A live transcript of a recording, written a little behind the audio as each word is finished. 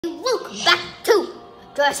Welcome back to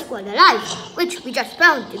Jurassic World Alive, which we just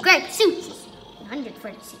found the gryposucus in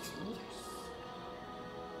 146 meters.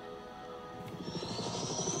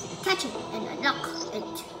 Catch it and unlock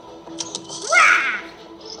it. Wah!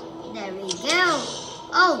 There we go.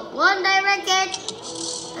 Oh, one direct hit.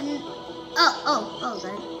 And oh,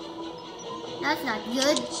 good. That's not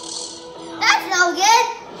good. That's no good.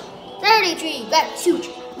 33 gryposucus,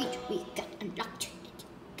 which we got unlocked.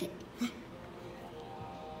 Good.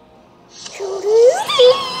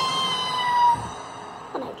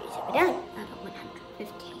 Down. Not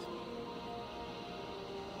 150.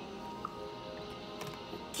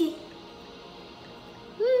 Okay.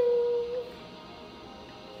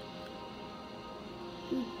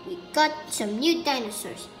 We got some new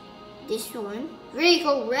dinosaurs. This one,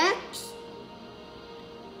 Rex,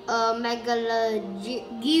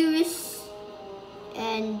 Megalogyrus,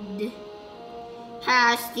 and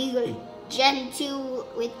Gentle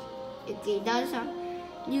with. Okay, those are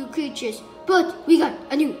new creatures, but we got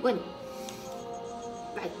a new one.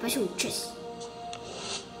 Gryposucus.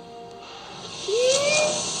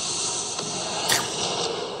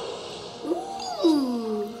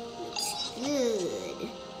 Ooh, looks good.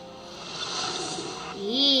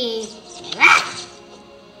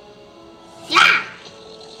 Yeah.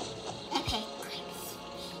 Okay,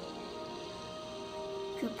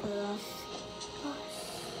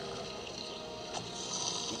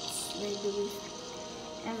 where do we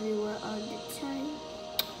everywhere all the time?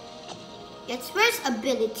 Its first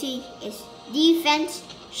ability is Defense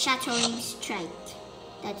Shattering Strike.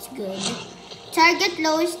 That's good. Target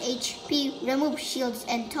lowest HP, remove shields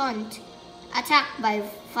and taunt. Attack by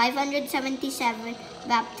 577,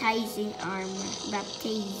 baptizing armor.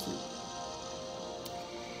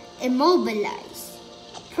 Immobilize.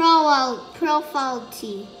 Profile.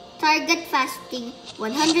 Target fasting,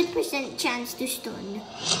 100% chance to stun.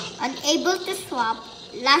 Unable to swap,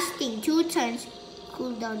 lasting 2 turns,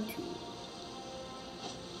 cooldown 2.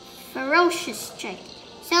 Ferocious Strike.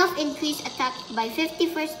 Self-increase attack by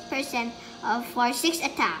 50% for 6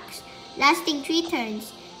 attacks, lasting 3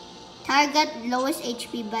 turns. Target lowest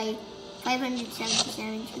HP by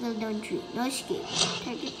 577, cooldown 3. No escape.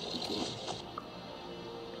 Target, okay.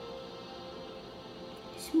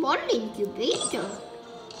 Small incubator.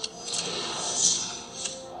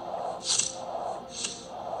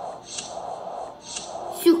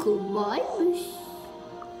 Suchomimus.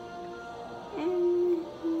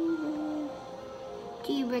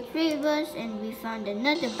 T-Rex Ravens, and we found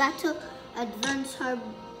another battle. Advanced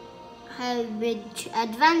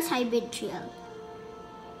hybrid trail.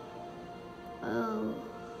 Oh,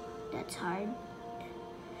 that's hard.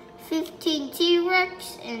 15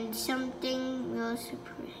 T-Rex and something real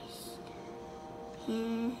surprise.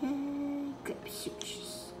 Gryposucus.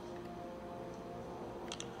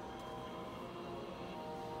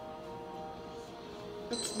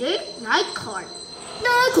 What's the night card?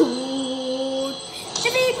 Night card. The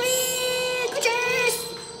big creatures.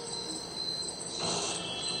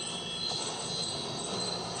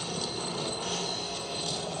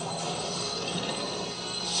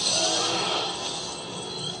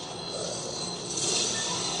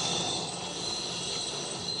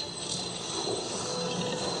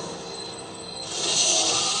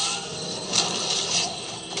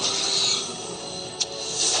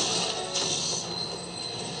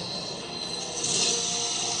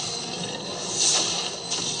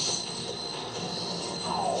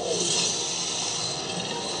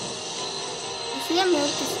 See a milk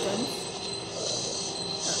distance.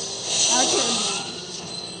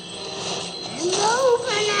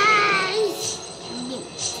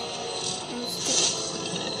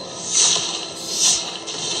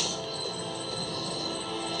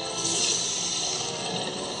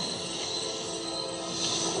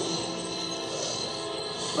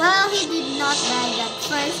 Well, he did not die that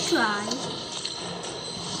first try.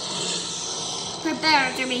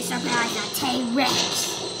 Prepare to be surprised at T-Rex.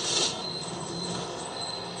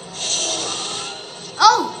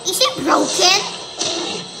 Oh, is it broken?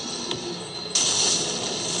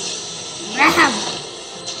 Ram!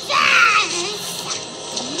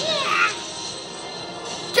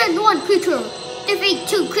 Turn 1 creature, defeat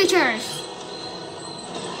 2 creatures.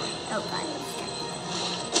 Oh god.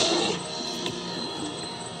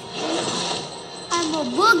 I'm a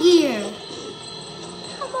boogier.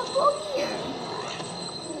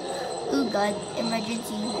 Oh god,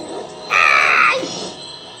 emergency here.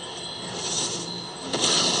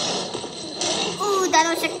 That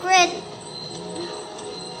was a crit.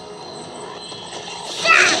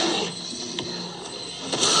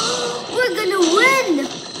 We're gonna win.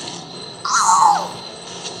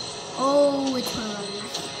 Oh, it's her.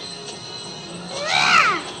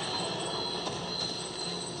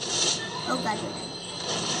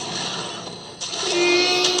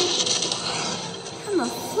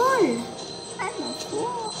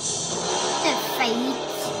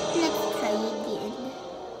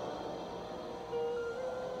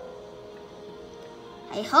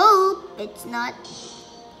 I hope it's not.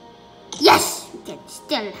 Yes, we can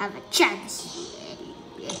still have a chance.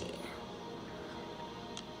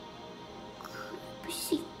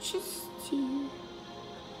 Just to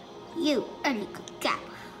you, early gap.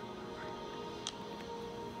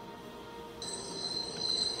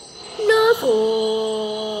 No.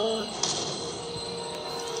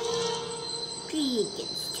 3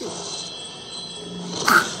 against 2.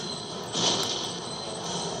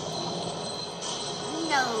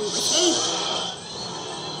 No escape.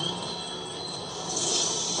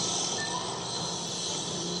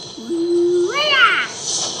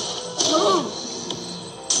 Boom.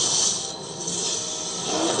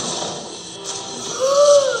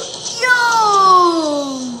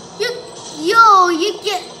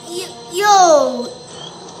 Yo!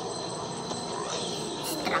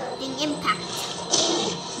 Destructing impact.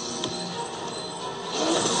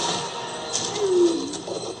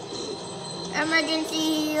 Emergency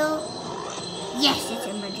heal. Yes, it's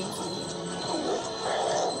emergency heal.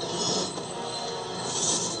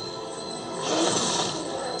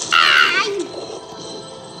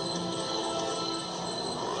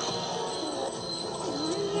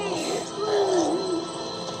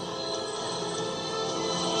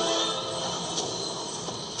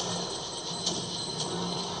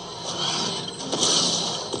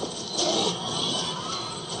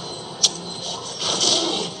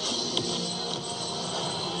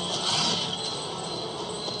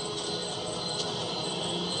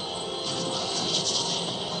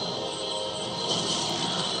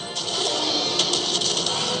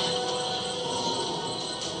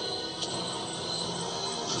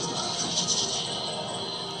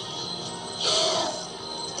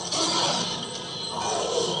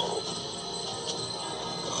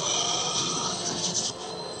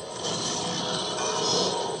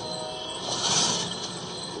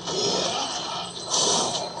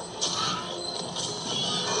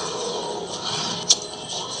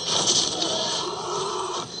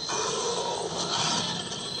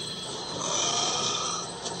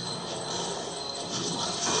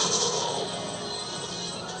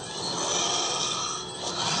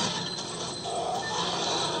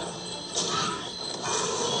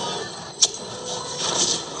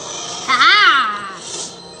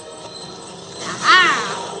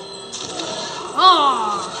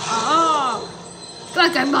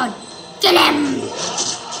 Dragon Ball, kill him!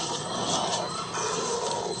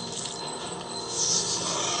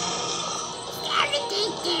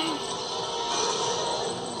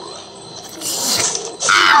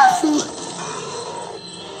 Ow!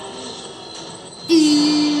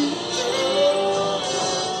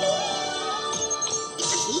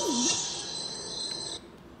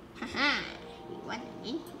 Haha, we want an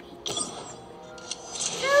incubate.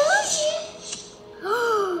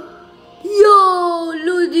 Yo,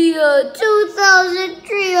 Ludia,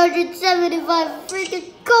 2,375 freaking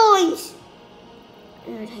coins!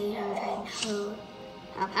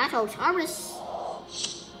 Nodopatosarus.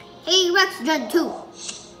 Hey, Rex Gen 2.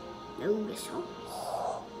 Nodopatosarus.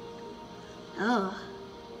 Oh.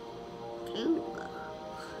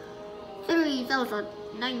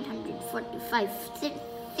 3,945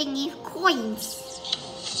 thingy coins.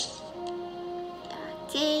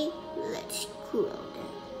 Okay, let's cool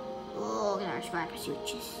down. Oh, gosh,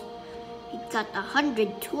 gryposucus. We got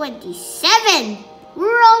 127.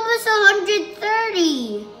 We're almost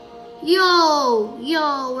 130. Yo,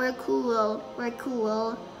 we're cool. We're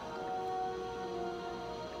cool.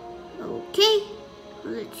 Okay,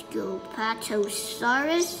 let's go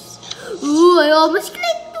Patosaurus. Ooh, I almost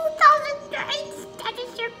clicked 2,000. That is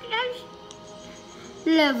so close.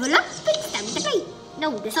 Level up, it's time to play.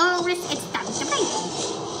 No, the Saurus, it's time to play.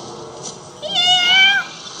 Yeah!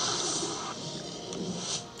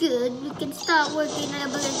 Good, we can start working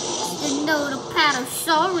on the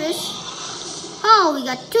nodopatosarus. Oh, we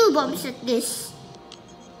got 2 bumps at this.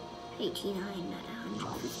 89, not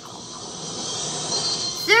 150.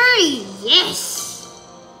 30, yes!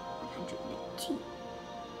 119.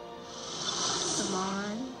 Come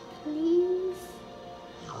on, please.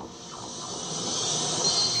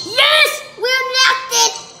 Yes! We unlocked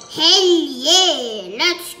it! Hell yeah!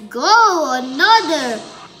 Let's go! Another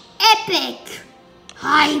epic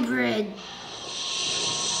hybrid.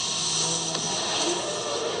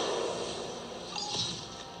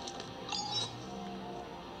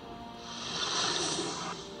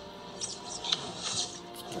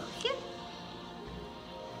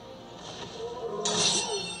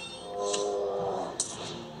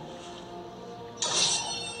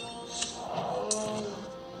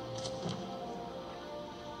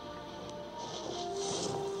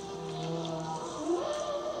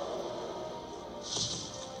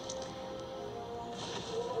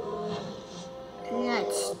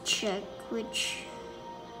 check which.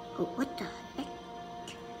 Oh, what the heck?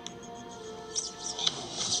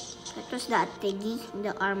 That was that thingy,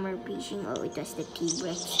 the armor piercing. Oh, it was the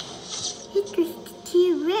T-Rex. It was the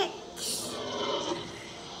T-Rex.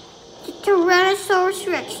 The Tyrannosaurus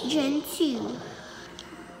Rex Gen 2.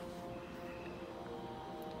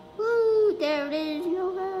 Woo, there it is.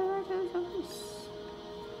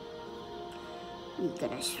 We're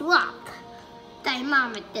gonna swap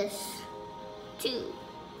thermometers to.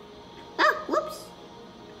 Oh, whoops.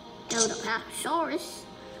 Nodopatosarus.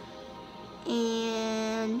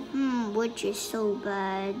 And which is so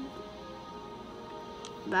bad?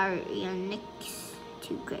 Baryonyx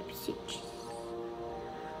to gryposucus.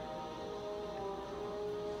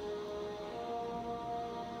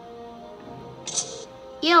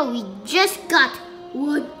 Yo, we just got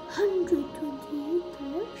 128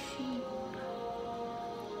 collection.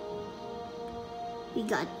 We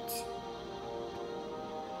got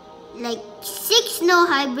like 6 no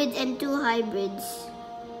hybrids and 2 hybrids.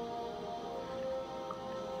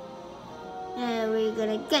 And we're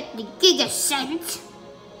gonna get the Gigacent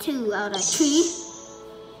 2 out of 3.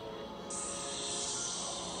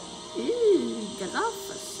 Ooh,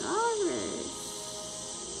 Dilophosaurus.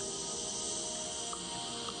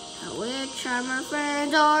 Our charmer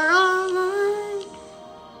friends are online.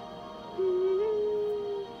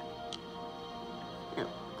 No,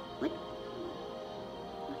 what?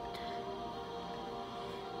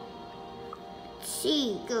 Let's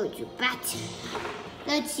see, go to battle.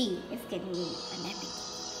 Let's see if we can win an epic.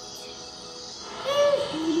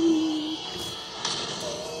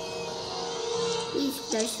 Please,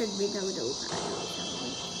 there should be no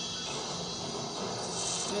nodopatosarus.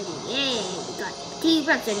 Yeah, we got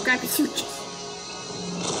T-Rex and gryposucus.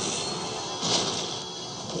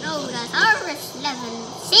 Nodopatosarus level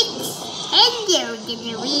 6. And you're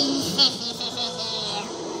gonna win.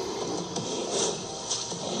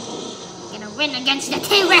 Gonna win against the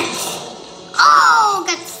T-Rex. Oh,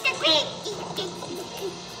 got stuck with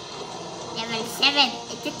level 7.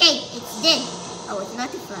 It's okay. It's dead. Oh, it's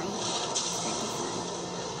notified.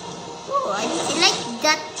 Oh, I like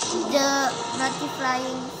that the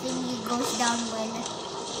notifying thingy goes down when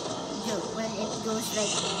it goes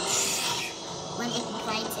like when it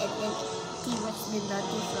bites and then it see what's the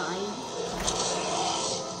notified.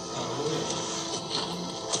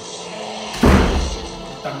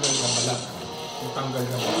 Tanggal na pala. Tanggal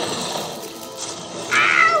na pala.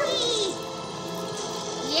 Owie!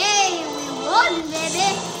 Yay, we won,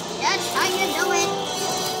 baby! That's how you do it.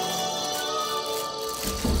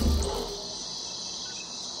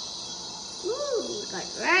 Ooh, we got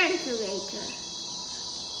Rancurator.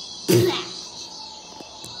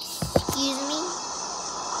 Excuse me?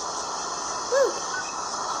 Woo.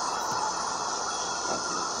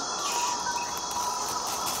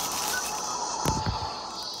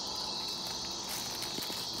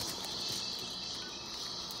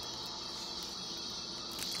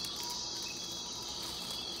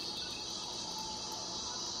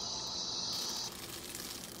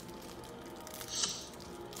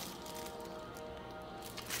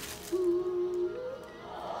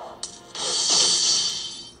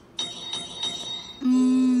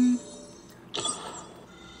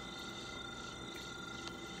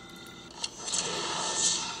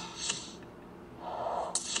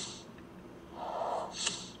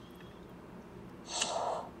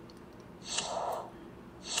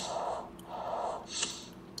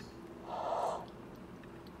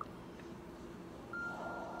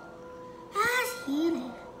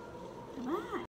 Healing. Goodbye.